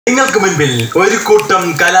നിങ്ങൾക്ക് മുൻപിൽ ഒരു കൂട്ടം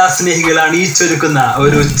കലാസ്നേഹികളാണ് ഈ ചൊരുക്കുന്ന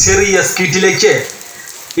ഒരു ചെറിയ സ്കിറ്റിലേക്ക്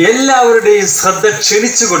എല്ലാവരുടെയും ശ്രദ്ധ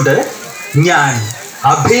ക്ഷണിച്ചുകൊണ്ട് ഞാൻ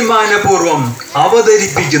അഭിമാനപൂർവം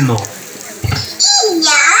അവതരിപ്പിക്കുന്നു.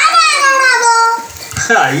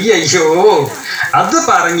 അയ്യോ, അത്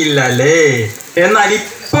പറഞ്ഞില്ലല്ലേ, എന്നാൽ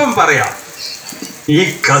ഇപ്പം പറയാം. ഈ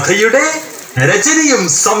കഥയുടെ രചനയും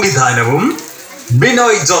സംവിധാനവും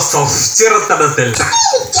ബിനോയ് ജോസഫ് ചിറത്തടത്തിൽ.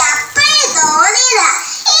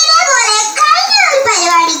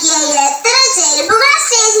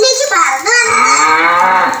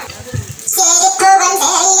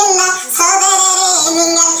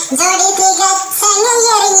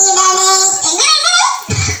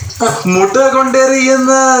 മുട്ട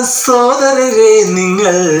കൊണ്ടെറിയുന്ന സോദരരെ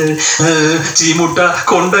നിങ്ങൾ ചീമുട്ട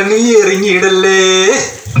കൊണ്ടങ്ങി എറിഞ്ഞിടല്ലേ.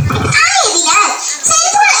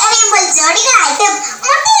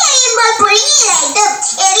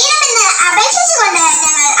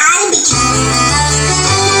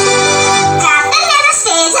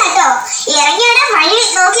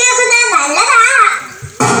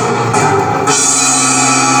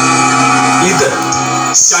 ഇത്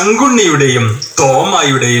ശങ്കുണ്ണിയുടെയും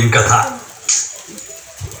തോമായുടെയും കഥ.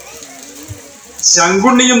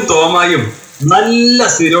 ശങ്കുണ്ണിയും തോമായും നല്ല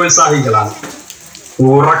സ്ഥിരോത്സാഹികളാണ്.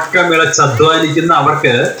 ഉറക്കമിളച്ച് അധ്വാനിക്കുന്ന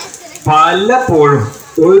അവർക്ക് പലപ്പോഴും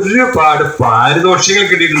ഒരുപാട് പാരിതോഷികങ്ങൾ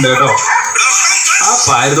കിട്ടിയിട്ടുണ്ട് കേട്ടോ. ആ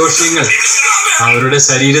പാരിതോഷികങ്ങൾ അവരുടെ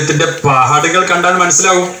ശരീരത്തിന്റെ പാടുകൾ കണ്ടാൽ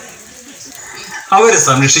മനസ്സിലാവും. അവരെ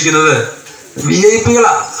സംരക്ഷിക്കുന്നത്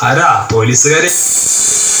VIP-കളാ. ആരാ? പോലീസുകാരെ.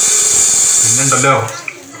 പിന്നുണ്ടല്ലോ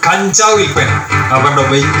കഞ്ചാവ് വിൽപ്പന അവരുടെ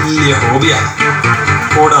വലിയ ഹോബിയാണ്.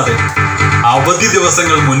 കൂടാതെ അവധി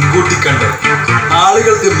ദിവസങ്ങൾ മുൻകൂട്ടി കണ്ട്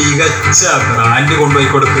ആളുകൾക്ക് മികച്ച ബ്രാൻഡ് കൊണ്ടുപോയി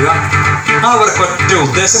കൊടുക്കുക അവർക്കൊറ്റ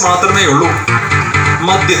ഉദ്ദേശം മാത്രമേ ഉള്ളൂ.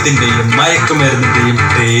 മദ്യത്തിന്റെയും മയക്കുമരുന്നിന്റെയും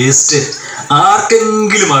ടേസ്റ്റ്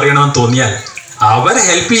ആർക്കെങ്കിലും അറിയണമെന്ന് തോന്നിയാൽ അവരെ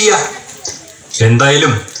ഹെൽപ്പ് ചെയ്യുക.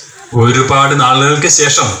 എന്തായാലും ഒരുപാട് നാളുകൾക്ക്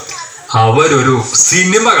ശേഷം അവരൊരു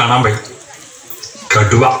സിനിമ കാണാൻ പോയി.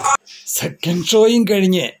 കടുവ. സെക്കൻഡ് ഷോയും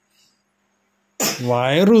കഴിഞ്ഞ്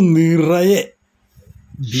വയറു നിറയെ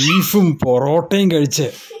ബീഫും പൊറോട്ടയും കഴിച്ച്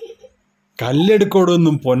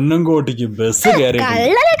കല്ലെടുക്കോടൊന്നും പൊന്നങ്കോട്ടിക്ക് ബസ് കയറി.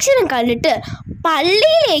 കള്ളലക്ഷണം കണ്ടിട്ട്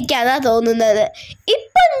പള്ളിയിലേക്കാണ് തോന്നുന്നത്.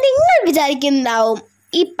 ഇപ്പൊ നിങ്ങൾ വിചാരിക്കുന്നുണ്ടാവും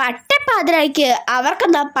ഈ പട്ടപ്പാതിരായ്ക്ക്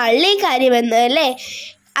അവർക്കെന്താ പള്ളി കാര്യമെന്ന് അല്ലേ?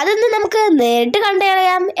 അതൊന്ന് നമുക്ക് നേരിട്ട് കണ്ടു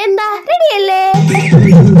കളയാം. എന്താ, റെഡിയല്ലേ?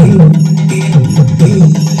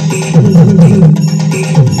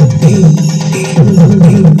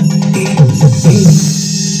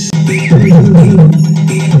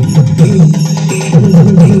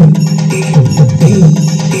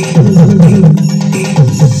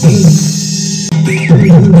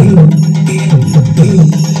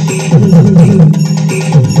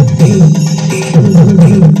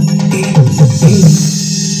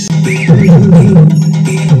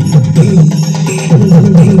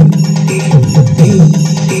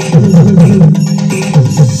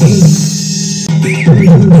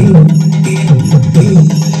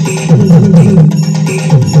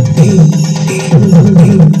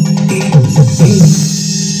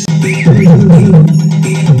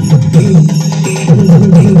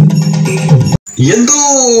 എന്തോ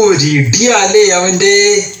ഇടിയല്ലേ അവന്റെ.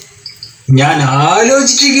 ഞാൻ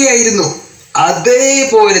ആലോചിക്കുകയായിരുന്നു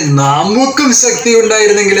അതേപോലെ നമുക്കും ശക്തി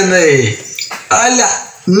ഉണ്ടായിരുന്നെങ്കിലെന്ന്. അല്ല,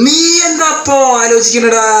 നീ എന്താപ്പോ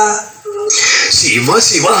ആലോചിക്കണടാ?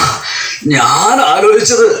 ശിവ, ഞാൻ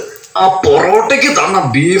ആലോചിച്ചത് ആ പൊറോട്ടയ്ക്ക് തന്ന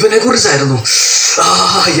ബീഫിനെ കുറിച്ചായിരുന്നു.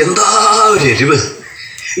 എന്താ ഒരു എരിവ്!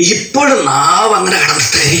 ഇപ്പോഴും നാവ് അങ്ങനെ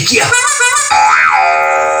കിടന്നിരിക്കുക.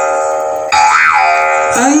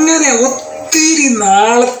 അങ്ങനെ ഒത്തിരി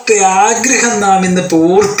നാളത്തെ ആഗ്രഹം നാം ഇന്ന്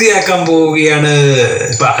പൂർത്തിയാക്കാൻ പോവുകയാണ്.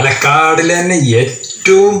 പാലക്കാടിലെ തന്നെ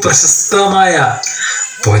ഏറ്റവും പ്രശസ്തമായ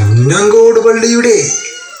പൊന്നങ്കോട് പള്ളിയുടെ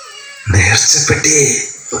നേർച്ചപ്പെട്ടി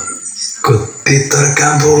കുത്തി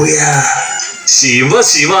തുറക്കാൻ പോവുക. ശിവ,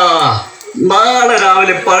 നാളെ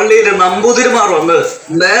രാവിലെ പള്ളിയിലെ നമ്പൂതിരിമാർ വന്ന്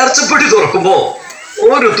നേർച്ചപ്പെട്ടി തുറക്കുമ്പോ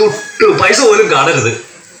ഒരു തുട്ട് പൈസ പോലും കാണരുത്.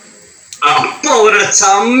 അപ്പൊ അവരുടെ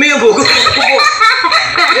ചമ്മിയ പോകും.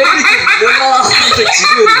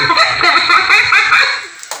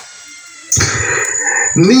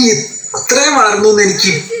 നീ ഇത്രയും വളർന്നു എന്ന് എനിക്ക്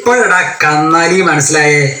ഇപ്പോഴടാ കന്നാലി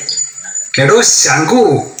മനസ്സിലായേ. എടോ ശങ്കു,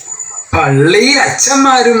 പള്ളിയിൽ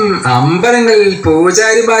അച്ഛന്മാരും അമ്പലങ്ങളിൽ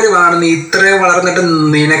പൂജാരിമാരുമാണെന്ന് ഇത്രയും വളർന്നിട്ട്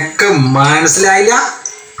നിനക്ക് മനസ്സിലായില്ല?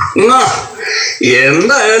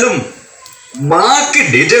 എന്തായാലും ബാക്കി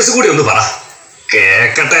ഡീറ്റെയിൽസ് കൂടി ഒന്ന് പറ,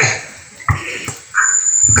 കേക്കട്ടെ.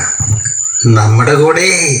 നമ്മുടെ കൂടെ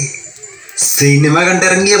സിനിമ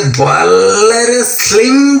കണ്ടിറങ്ങിയ വളരെ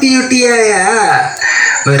സ്ലിം ബ്യൂട്ടിയായ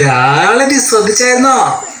ഒരാളെ നീ ശ്രദ്ധിച്ചായിരുന്നോ?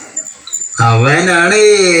 അവനാണ്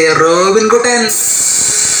റോബിൻ കുട്ടൻ.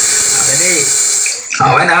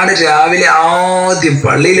 അവനാണ് രാവിലെ ആദ്യം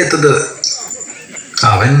പള്ളിയിലെത്തുന്നത്.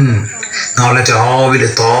 അവൻ നാളെ രാവിലെ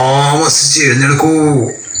താമസിച്ച് എഴുന്നേൽക്കൂ.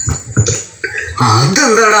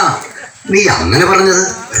 അതെന്താടാ നീ അങ്ങനെ പറഞ്ഞത്?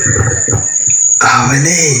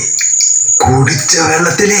 അവനെ കുടിച്ച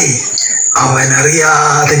വെള്ളത്തിലെ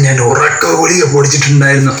അവനറിയാതെ ഞാൻ ഉറക്ക ഗുളിക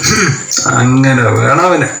പൊടിച്ചിട്ടുണ്ടായിരുന്നു. അങ്ങനെ വേണം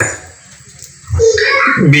അവന്.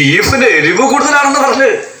 ബീഫിന് എരിവ് കൂടുതലാണെന്ന് പറഞ്ഞ്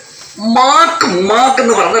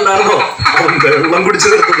മാക്കെന്ന് പറഞ്ഞല്ലായിരുന്നോ അവൻ വെള്ളം കുടിച്ചു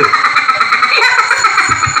തീർത്തത്?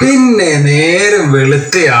 പിന്നെ നേരം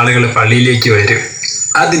വെളുത്ത ആളുകൾ പള്ളിയിലേക്ക് വരും.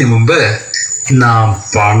 അതിനു മുമ്പ് നാം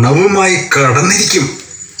പണവുമായി കടന്നിരിക്കും.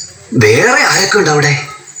 വേറെ ആരൊക്കെ ഉണ്ട് അവിടെ?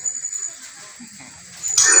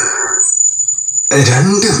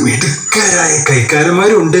 2 മിടുക്കരായ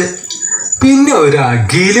കൈക്കാരന്മാരുണ്ട്. പിന്നെ ഒരു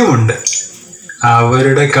അഖിലുമുണ്ട്.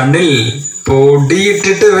 അവരുടെ കണ്ണിൽ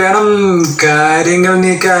പൊടിയിട്ടിട്ട് വേണം കാര്യങ്ങൾ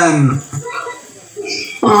നീക്കാൻ.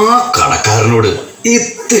 ആ കടക്കാരനോട്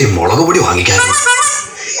ഇത്തിരി മുളക് പൊടി വാങ്ങിക്കായിരുന്നു.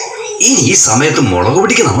 ഇനി ഈ സമയത്ത് മുളക്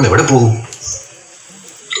പൊടിക്ക് നമ്മൾ എവിടെ പോകും?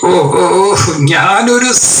 ഓ ഓ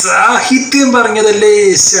ഞാനൊരു സാഹിത്യം പറഞ്ഞതല്ലേ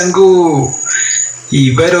ശങ്കു.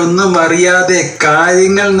 ഇവരൊന്നും അറിയാതെ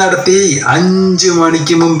കാര്യങ്ങൾ നടത്തി 5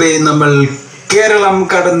 മണിക്ക് മുമ്പേ നമ്മൾ കേരളം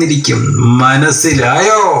കടന്നിരിക്കും.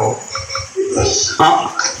 മനസ്സിലായോ? ആ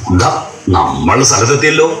നമ്മൾ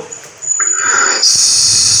സ്ഥലത്തെത്തിയല്ലോ.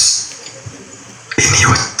 ഇനി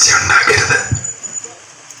ഒച്ച ഉണ്ടാക്കരുത്.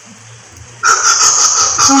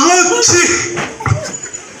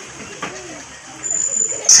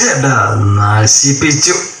 ചേട്ടാ,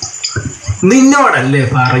 നശിപ്പിച്ചു. നിന്നോടല്ലേ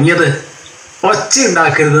പറഞ്ഞത് ഒച്ച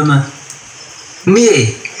ഉണ്ടാക്കരുതെന്ന്? നീ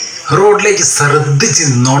റോഡിലേക്ക് ശ്രദ്ധിച്ച്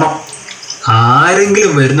നിന്നോണം.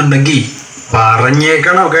 ആരെങ്കിലും വരുന്നുണ്ടെങ്കിൽ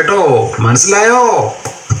പറഞ്ഞേക്കണോ കേട്ടോ? മനസ്സിലായോ?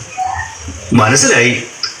 മനസ്സിലായി.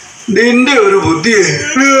 നിന്റെ ഒരു ബുദ്ധി.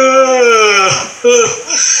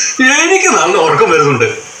 എനിക്ക് നല്ല ഉറക്കം വരുന്നുണ്ട്.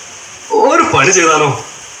 ഒരു പണി ചെയ്താലോ?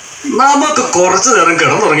 നമുക്ക് കുറച്ചു നേരം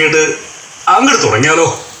കിടന്നുറങ്ങിയിട്ട് അങ്ങോട്ട് തുടങ്ങിയാലോ?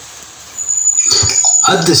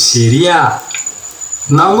 അത് ശരിയാ.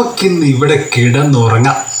 നമുക്കിന്ന് ഇവിടെ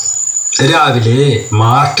കിടന്നുറങ്ങാം. രാവിലെ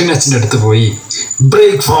മാർട്ടിൻ അച്ഛൻ്റെ അടുത്ത് പോയി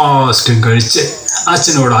ബ്രേക്ക്ഫാസ്റ്റും കഴിച്ച്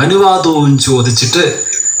അച്ഛനോട് അനുവാദവും ചോദിച്ചിട്ട്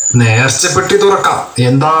നേർച്ചപ്പെട്ടി തുറക്കാം.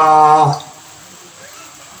 എന്താ?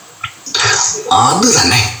 അത്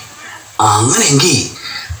തന്നെ. അങ്ങനെയെങ്കിൽ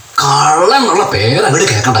കള്ളൻ എന്നുള്ള പേര് അങ്ങോട്ട്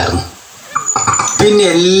കേൾക്കണ്ടായിരുന്നു. പിന്നെ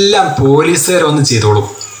എല്ലാം പോലീസുകാരൊന്നും ചെയ്തോളും.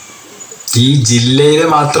 ഈ ജില്ലയിലെ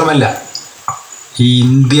മാത്രമല്ല, ഈ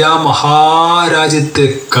ഇന്ത്യ മഹാരാജ്യത്തെ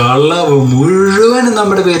കളവ് മുഴുവൻ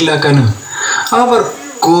നമ്മുടെ പേരിലാക്കാനും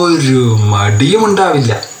അവർക്കൊരു മടിയും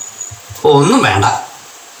ഉണ്ടാവില്ല. ഒന്നും വേണ്ട,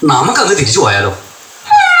 നമുക്കത് തിരിച്ചു പോയാലോ?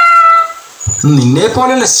 നിന്നെ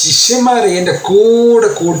പോലെയുള്ള ശിഷ്യന്മാരെ എൻ്റെ കൂടെ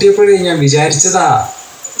കൂട്ടിയപ്പോഴേ ഞാൻ വിചാരിച്ചതാ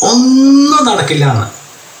ഒന്നും നടക്കില്ല എന്ന്.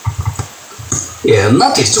 എന്നാ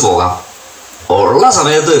തിരിച്ചു പോകാം. ഉള്ള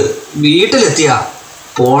സമയത്ത് വീട്ടിലെത്തിയ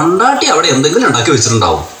പൊണ്ടാട്ടി അവിടെ എന്തെങ്കിലും ഉണ്ടാക്കി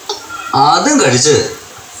വെച്ചിട്ടുണ്ടാവും. അതും കഴിച്ച്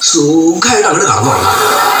സുഖമായിട്ട് അങ്ങോട്ട് കടന്നുറങ്ങാം.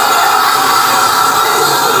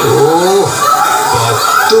 ഓ,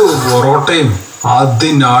 10 പൊറോട്ടയും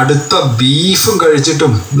അതിനടുത്ത ബീഫും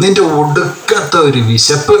കഴിച്ചിട്ടും നിന്റെ ഒടുക്കത്തെ ഒരു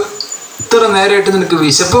വിശപ്പ്. ഇത്ര നേരമായിട്ട് നിനക്ക്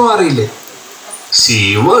വിശപ്പ് മാറിയില്ലേ?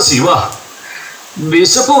 ശിവ,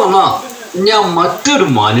 വിശപ്പ് വന്നാ ഞാൻ മറ്റൊരു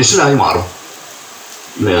മനുഷ്യനായി മാറും.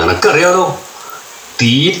 നിനക്കറിയാലോ,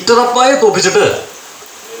 തീറ്ററപ്പായ തോപ്പിച്ചിട്ട്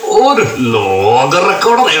ഒരു ലോക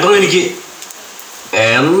റെക്കോർഡ് നേടണം എനിക്ക്.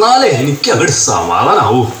 എന്നാലേ എനിക്ക് അങ്ങോട്ട്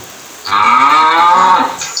സമാധാനാവൂ.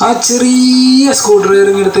 ആ ചെറിയ സ്ക്രൂ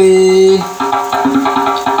ഡ്രൈവറിങ് എടുത്തേ.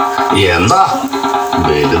 എന്താ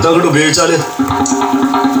വലുത് അങ്ങോട്ട് ഉപയോഗിച്ചാല്?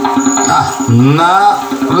 എന്നാ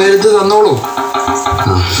വലുത് തന്നോളൂ.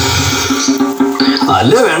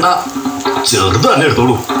 അല്ലേ വേണ്ട, ചെറുത് തന്നെ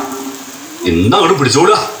എടുത്തോളൂ. ഇന്ന് അങ്ങോട്ട്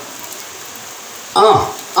പിടിച്ചോടുക.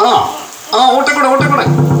 ഓട്ടക്കൂടെ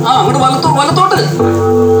അങ്ങോട്ട് വലത്തോട്ട്.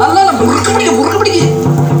 അല്ല, മുറുക്ക് പിടിക്ക്.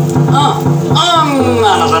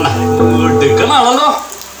 അങ്ങനെ തന്നെ എടുക്കണാണല്ലോ.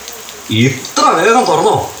 ഇത്ര വേഗം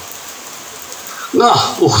തുറന്നോ?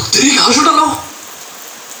 ഒത്തിരി കാശുണ്ടല്ലോ.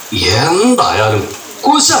 എന്തായാലും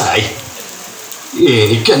കുശാലായി.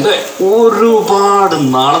 എനിക്കെന്റെ ഒരുപാട്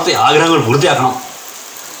നാളത്തെ ആഗ്രഹങ്ങൾ പൂർത്തിയാക്കണം.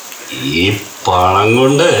 ഈ പണം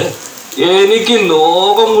കൊണ്ട് എനിക്ക്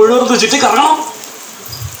ലോകം മുഴുവൻ ചുറ്റിക്കറങ്ങണം.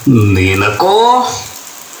 നിനക്കോ?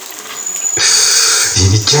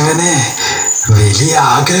 എനിക്കങ്ങനെ വലിയ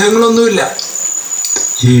ആഗ്രഹങ്ങളൊന്നുമില്ല.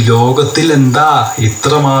 ഈ ലോകത്തിൽ എന്താ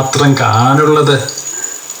ഇത്രമാത്രം കാണുള്ളത്?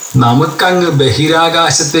 നമുക്കങ്ങ്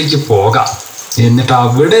ബഹിരാകാശത്തേക്ക് പോകാം. എന്നിട്ട്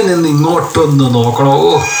അവിടെ നിന്ന് ഇങ്ങോട്ടൊന്ന് നോക്കണോ.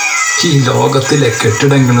 ഈ ലോകത്തിലെ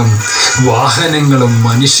കെട്ടിടങ്ങളും വാഹനങ്ങളും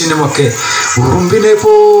മനുഷ്യനുമൊക്കെ ഉറുമ്പിനെ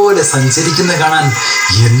പോലെ സഞ്ചരിക്കുന്ന കാണാൻ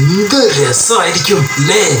എന്ത് രസമായിരിക്കും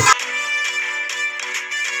അല്ലേ?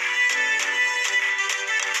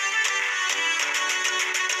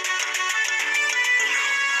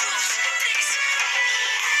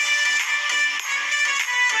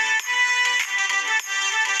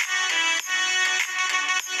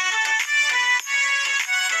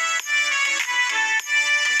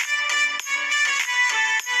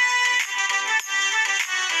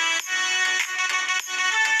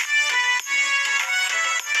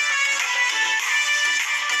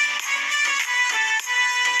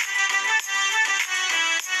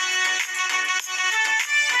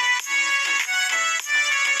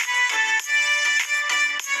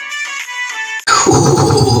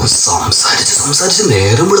 സംസാരിച്ച്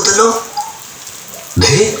നേരം വിടുത്തല്ലോ.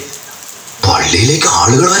 ദേ പള്ളിയിലേക്ക്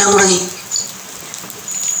ആളുകൾ വരാൻ തുടങ്ങി.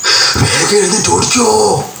 വേഗം എഴുന്നേറ്റ് ഓടിക്കോ.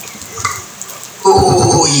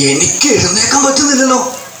 എനിക്ക് എഴുന്നേക്കാൻ പറ്റുന്നില്ലല്ലോ.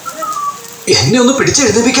 എന്നെ ഒന്ന്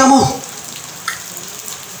പിടിച്ചെഴുന്നേപ്പിക്കാമോ?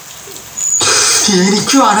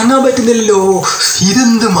 എനിക്കും അനങ്ങാൻ പറ്റുന്നില്ലല്ലോ.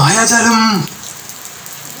 ഇതെന്ത് മായാജാലം.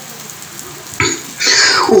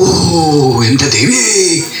 എന്റെ ദേവി,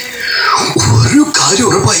 ഒരു കാര്യം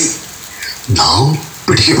ഉറപ്പായി, നാം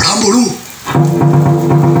പിടിക്കപ്പെടാൻ പോണു.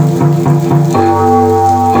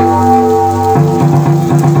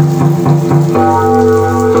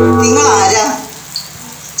 നിങ്ങൾ ആരാ?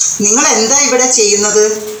 നിങ്ങൾ എന്താ ഇവിടെ ചെയ്യുന്നത്?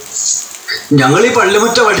 ഞങ്ങൾ ഈ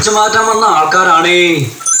പള്ളിമുറ്റം അടിച്ചു മാറ്റാൻ വന്ന ആൾക്കാരാണേ.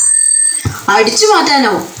 അടിച്ചു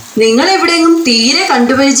മാറ്റാനോ? നിങ്ങൾ എവിടെയെങ്കിലും തീരെ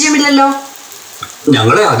കണ്ടുപരിചയമില്ലല്ലോ.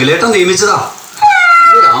 ഞങ്ങളെ അഖിലേട്ടൻ നിയമിച്ചതാ.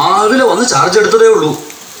 രാവിലെ വന്ന് ചാർജ് എടുത്തതേ ഉള്ളൂ.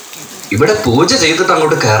 ഇവിടെ പൂജ ചെയ്തിട്ട്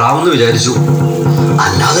അങ്ങോട്ട് കയറാമെന്ന് വിചാരിച്ചു.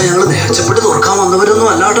 അല്ലാതെ ഞങ്ങൾ നേർച്ചപ്പെട്ട് തുറക്കാൻ വന്നവരൊന്നും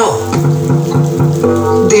അല്ലാട്ടോ.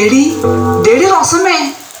 ദേടി റോസമ്മേ,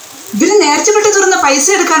 ഇവര് നേർച്ചപ്പെട്ട് തുറന്ന പൈസ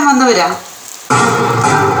എടുക്കാൻ വന്നവരാ.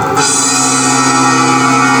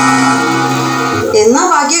 എന്നാ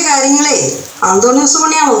ബാക്കിയ കാര്യങ്ങളെ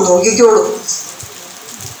അന്തോണിയോസുമണിയാണോ നോക്കിക്കോളൂ.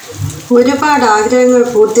 ഒരുപാട് ആഗ്രഹങ്ങൾ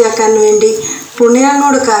പൂർത്തിയാക്കാൻ വേണ്ടി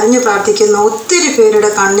പുണ്യാളിനോട് കരഞ്ഞു പ്രാർത്ഥിക്കുന്ന ഒത്തിരി പേരുടെ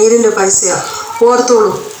കണ്ണീരിന്റെ പൈസയാ,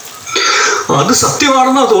 ഓർത്തോളൂ. അത്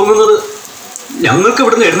സത്യമാണെന്നാ തോന്നുന്നത്. ഞങ്ങൾക്ക്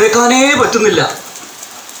ഇവിടുന്ന് എഴുന്നേക്കാനേ പറ്റുന്നില്ല.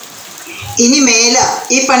 ഇനി മേല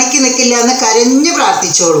ഈ പണിക്ക് നിൽക്കില്ല എന്ന് കരഞ്ഞു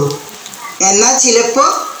പ്രാർത്ഥിച്ചോളൂ. എന്നാൽ ചിലപ്പോ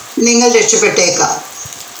നിങ്ങൾ രക്ഷപ്പെട്ടേക്കാം.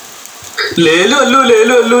 ലേലു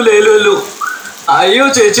അല്ലു. അയ്യോ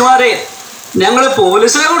ചേച്ചിമാരെ, ഞങ്ങളെ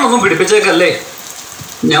പോലീസിനെ കൊണ്ടൊന്നും പിടിപ്പിച്ചേക്കല്ലേ.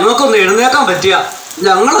 ഞങ്ങൾക്കൊന്ന് എഴുന്നേക്കാൻ പറ്റിയ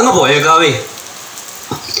ഞങ്ങളങ്ങ് പോയേക്കാവേ.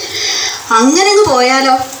 അങ്ങനെങ്ങ്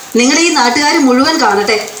പോയാലോ? നിങ്ങളുടെ ഈ നാട്ടുകാർ മുഴുവൻ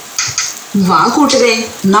കാണട്ടെ. വാ കൂട്ടരെ,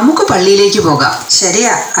 നമുക്ക് പള്ളിയിലേക്ക് പോകാം.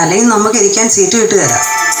 ശരിയാ, അല്ലെങ്കിൽ നമുക്ക് ഇരിക്കാൻ സീറ്റ് കിട്ടുകയല്ല.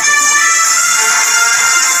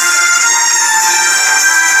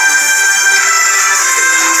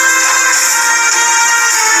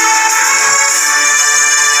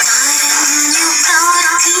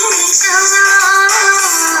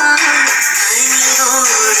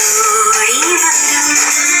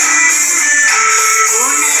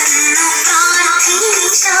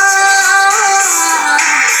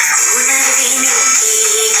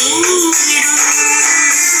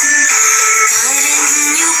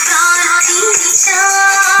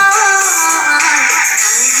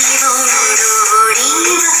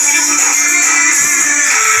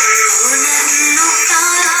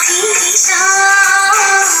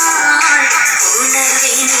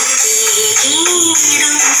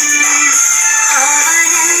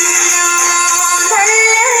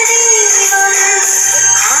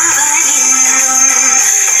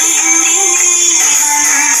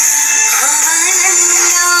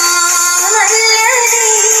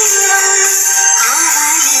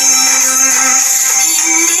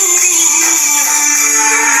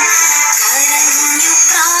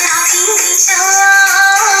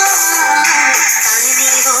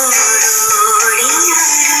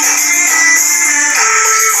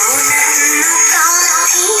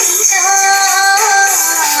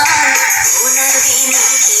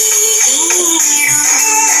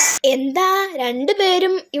 എന്താ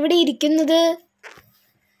രണ്ടുപേരും ഇവിടെ ഇരിക്കുന്നത്?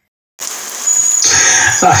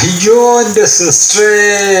 അയ്യോ എന്റെ സിസ്റ്ററെ,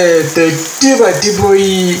 തെറ്റ്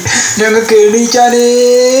പറ്റിപ്പോയി. ഞങ്ങൾക്ക് എണീക്കാനേ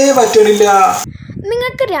പറ്റണില്ല.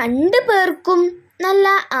 നിങ്ങൾക്ക് രണ്ടു പേർക്കും നല്ല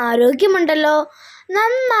ആരോഗ്യമുണ്ടല്ലോ.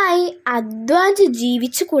 നന്നായി അധ്വാനിച്ച്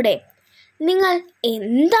ജീവിച്ചുകൂടെ? നിങ്ങൾ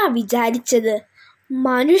എന്താ വിചാരിച്ചത്?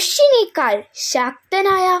 മനുഷ്യനേക്കാൾ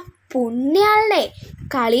ശക്തനായ പുണ്യാളനെ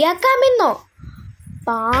കളിയാക്കാമെന്നോ?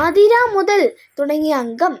 പാതിര മുതൽ തുടങ്ങിയ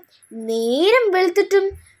അംഗം നേരം വെളുത്തിട്ടും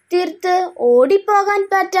തീർത്ത് ഓടിപ്പോകാൻ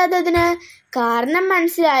പറ്റാത്തതിന് കാരണം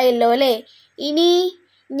മനസ്സിലായല്ലോ അല്ലേ? ഇനി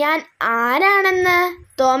ഞാൻ ആരാണെന്ന്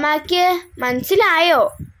തോമാക്ക് മനസ്സിലായോ?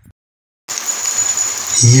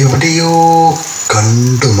 എവിടെയോ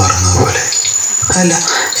കണ്ടു മറന്നതുപോലെ. അല്ല,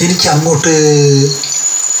 എനിക്ക് അങ്ങോട്ട്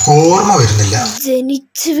ഓർമ്മ വരുന്നില്ല.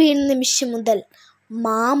 ജനിച്ചു വീണ നിമിഷം മുതൽ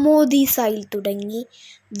മാമോദീസായിൽ തുടങ്ങി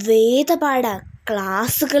വേദപാഠ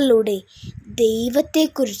ക്ലാസ്സുകളിലൂടെ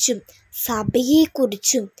ദൈവത്തെക്കുറിച്ചും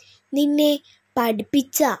സഭയെക്കുറിച്ചും നിന്നെ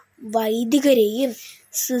പഠിപ്പിച്ച വൈദികരെയും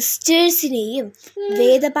സിസ്റ്റേഴ്സിനെയും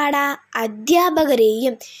വേദപാഠ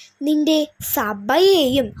അധ്യാപകരെയും നിന്റെ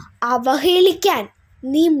സഭയെയും അവഹേളിക്കാൻ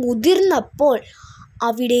നീ മുതിർന്നപ്പോൾ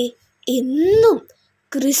അവിടെ എന്നും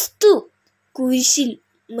ക്രിസ്തു കുരിശിൽ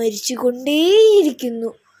മരിച്ചുകൊണ്ടേയിരിക്കുന്നു.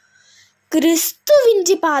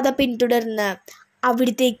 ക്രിസ്തുവിൻ്റെ പാത പിന്തുടർന്ന്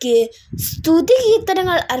അവിടത്തേക്ക്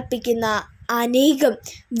സ്തുതികീർത്തനങ്ങൾ അർപ്പിക്കുന്ന അനേകം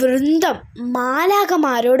വൃന്ദം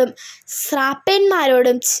മാലാഖമാരോടും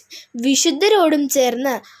ശ്രാപ്പന്മാരോടും വിശുദ്ധരോടും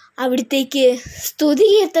ചേർന്ന് അവിടത്തേക്ക്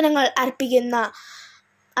സ്തുതികീർത്തനങ്ങൾ അർപ്പിക്കുന്ന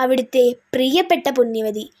അവിടുത്തെ പ്രിയപ്പെട്ട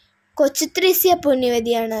പുണ്യവതി കൊച്ചുത്രേസ്യ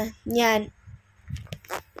പുണ്യവതിയാണ് ഞാൻ.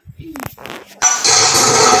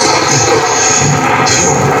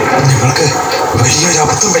 ഞങ്ങൾക്ക് വലിയൊരു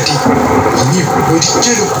അബദ്ധം പറ്റി. ഇനി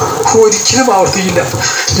ഒരിക്കലും ആവർത്തിക്കില്ല.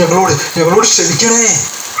 ഞങ്ങളോട് ക്ഷമിക്കണേ.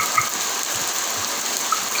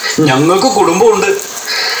 ഞങ്ങൾക്ക് കുടുംബമുണ്ട്.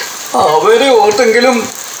 അവരെ ഓർത്തെങ്കിലും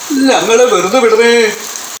ഞങ്ങളെ വെറുതെ വിടണേ.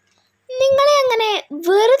 നിങ്ങളെ അങ്ങനെ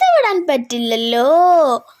വെറുതെ വിടാൻ പറ്റില്ലല്ലോ.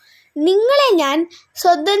 നിങ്ങളെ ഞാൻ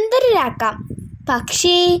സ്വതന്ത്രരാക്കാം.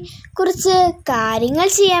 പക്ഷേ കുറച്ച് കാര്യങ്ങൾ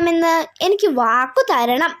ചെയ്യാമെന്ന് എനിക്ക് വാക്കു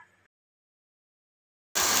തരണം.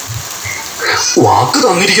 വാക്ക്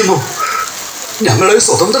തന്നിരിക്കുന്നു. ഞങ്ങളെ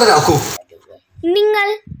സ്വതന്ത്രരാക്കൂ. നിങ്ങൾ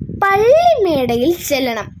പള്ളിമേടയിൽ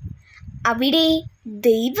ചെല്ലണം. അവിടെ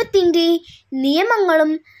ദൈവത്തിൻ്റെ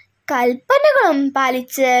നിയമങ്ങളും കൽപ്പനകളും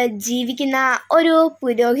പാലിച്ച് ജീവിക്കുന്ന ഒരു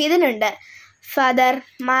പുരോഹിതനുണ്ട്, ഫാദർ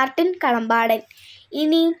മാർട്ടിൻ കളമ്പാടൻ.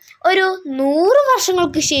 ഇനി ഒരു 100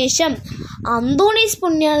 വർഷങ്ങൾക്ക് ശേഷം അന്തോണീസ്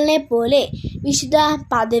പുണ്യാളനെ പോലെ വിശുദ്ധ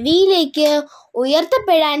പദവിയിലേക്ക്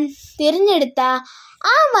ഉയർത്തപ്പെടാൻ തിരഞ്ഞെടുത്ത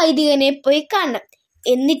ആ വൈദികനെ പോയി കാണണം.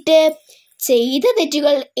 എന്നിട്ട് ചെയ്ത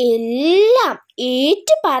തെറ്റുകൾ എല്ലാം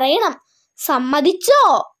ഏറ്റു പറയണം. സമ്മതിച്ചോ?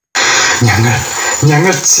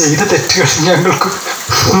 ഞങ്ങൾ ചെയ്ത തെറ്റുകൾ ഞങ്ങൾക്ക്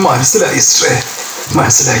മനസ്സിലായി.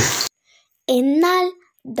 എന്നാൽ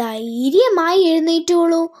ധൈര്യമായി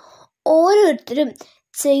എഴുന്നേറ്റോളൂ. ഓരോരുത്തരും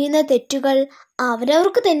ചെയ്യുന്ന തെറ്റുകൾ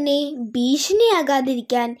അവരവർക്ക് തന്നെ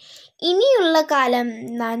ഭീഷണിയാകാതിരിക്കാൻ ഇനിയുള്ള കാലം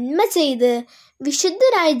നന്മ ചെയ്ത്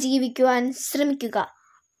വിശുദ്ധരായി ജീവിക്കുവാൻ ശ്രമിക്കുക.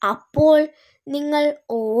 അപ്പോൾ നിങ്ങൾ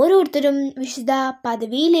ഓരോരുത്തരും വിശുദ്ധ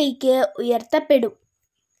പദവിയിലേക്ക് ഉയർത്തപ്പെടും.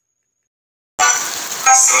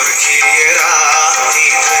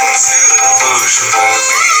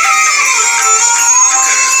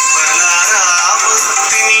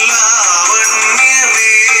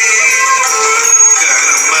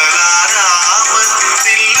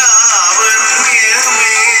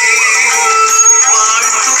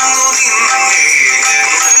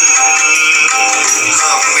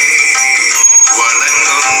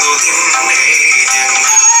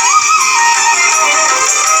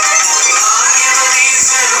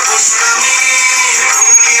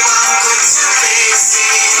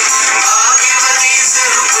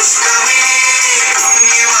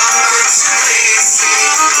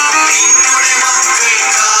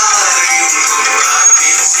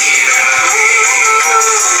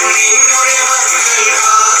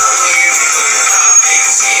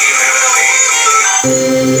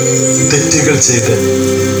 തെറ്റുകൾ ചെയ്ത്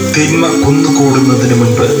തിന്മ കുന്നുകൂടുന്നതിന്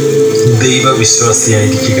മുൻപ്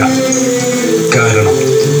ദൈവവിശ്വാസിയായിരിക്കുക. കാരണം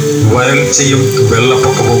വരൾച്ചയും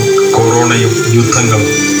വെള്ളപ്പൊക്കവും കൊറോണയും യുദ്ധങ്ങളും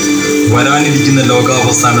വരാനിരിക്കുന്ന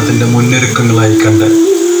ലോകാവസാനത്തിൻ്റെ മുന്നൊരുക്കങ്ങളായി കണ്ട്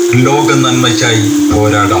ലോക നന്മയ്ക്കായി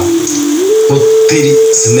പോരാടാം. ഒത്തിരി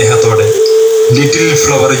സ്നേഹത്തോടെ ലിറ്റിൽ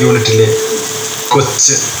ഫ്ലവർ യൂണിറ്റിലെ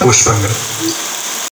കൊച്ചു പുഷ്പങ്ങൾ.